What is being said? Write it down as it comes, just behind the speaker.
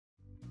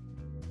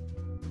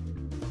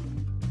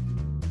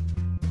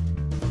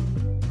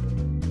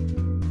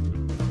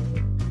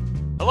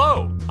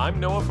Hello, I'm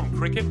Noah from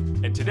Cricket,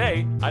 and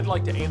today I'd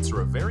like to answer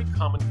a very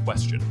common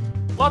question.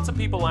 Lots of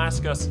people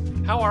ask us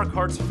how our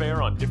carts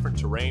fare on different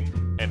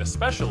terrain, and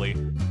especially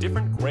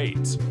different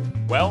grades.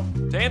 Well,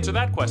 to answer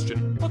that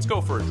question, let's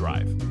go for a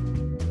drive.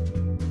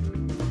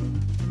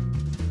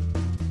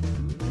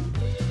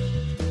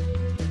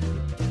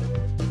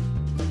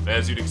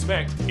 As you'd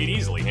expect, it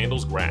easily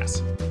handles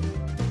grass.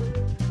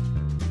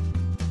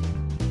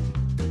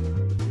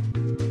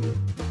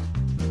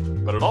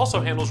 But it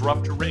also handles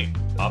rough terrain,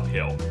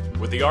 uphill,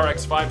 with the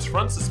RX-5's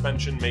front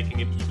suspension making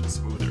it even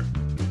smoother.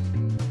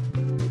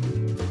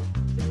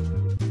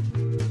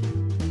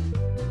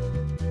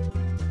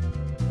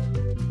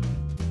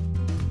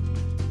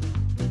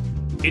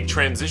 It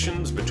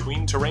transitions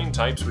between terrain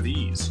types with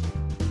ease.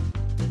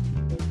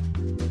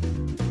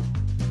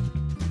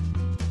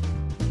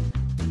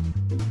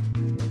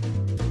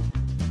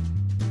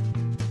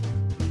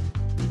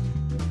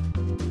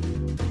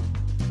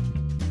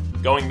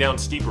 Going down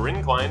steeper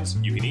inclines,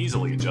 you can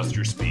easily adjust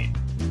your speed.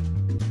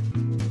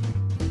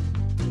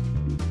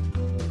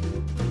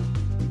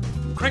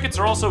 Crickets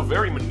are also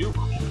very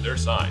maneuverable for their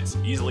size,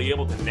 easily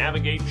able to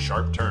navigate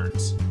sharp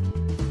turns.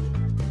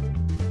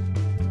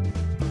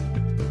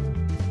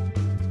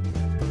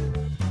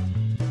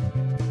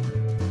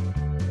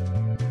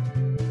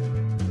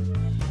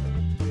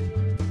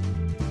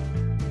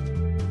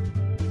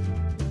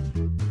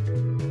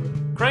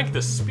 Crank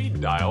the speed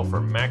dial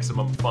for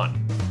maximum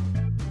fun.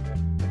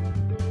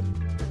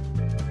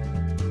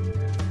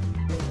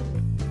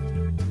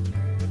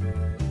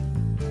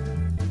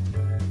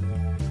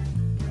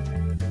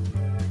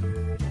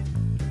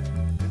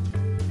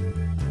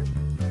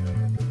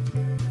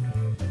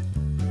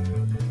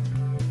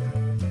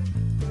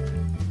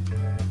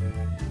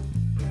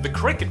 The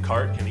Cricket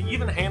cart can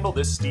even handle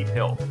this steep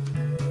hill.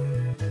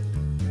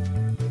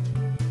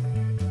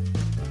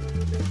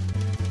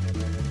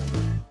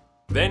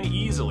 Then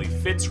easily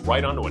fits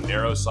right onto a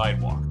narrow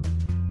sidewalk.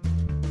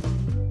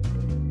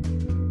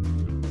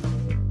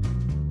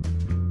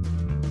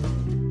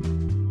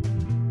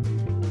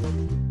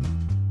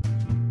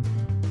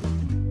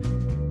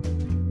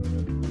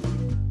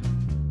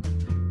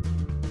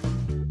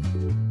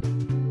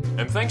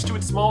 And thanks to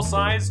its small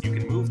size, you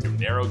can move through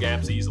narrow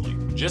gaps easily.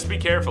 Just be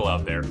careful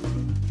out there.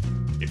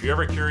 If you're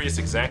ever curious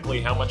exactly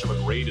how much of a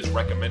grade is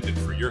recommended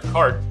for your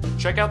cart,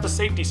 check out the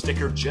safety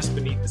sticker just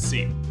beneath the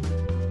seat.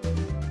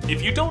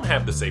 If you don't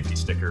have the safety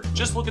sticker,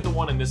 just look at the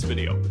one in this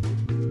video.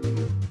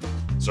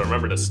 So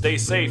remember to stay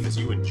safe as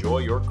you enjoy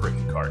your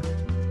Cricket cart.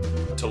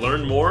 To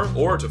learn more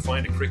or to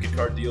find a Cricket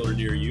cart dealer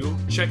near you,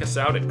 check us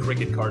out at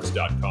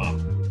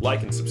cricketcarts.com.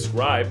 Like and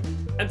subscribe,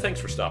 and thanks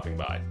for stopping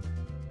by.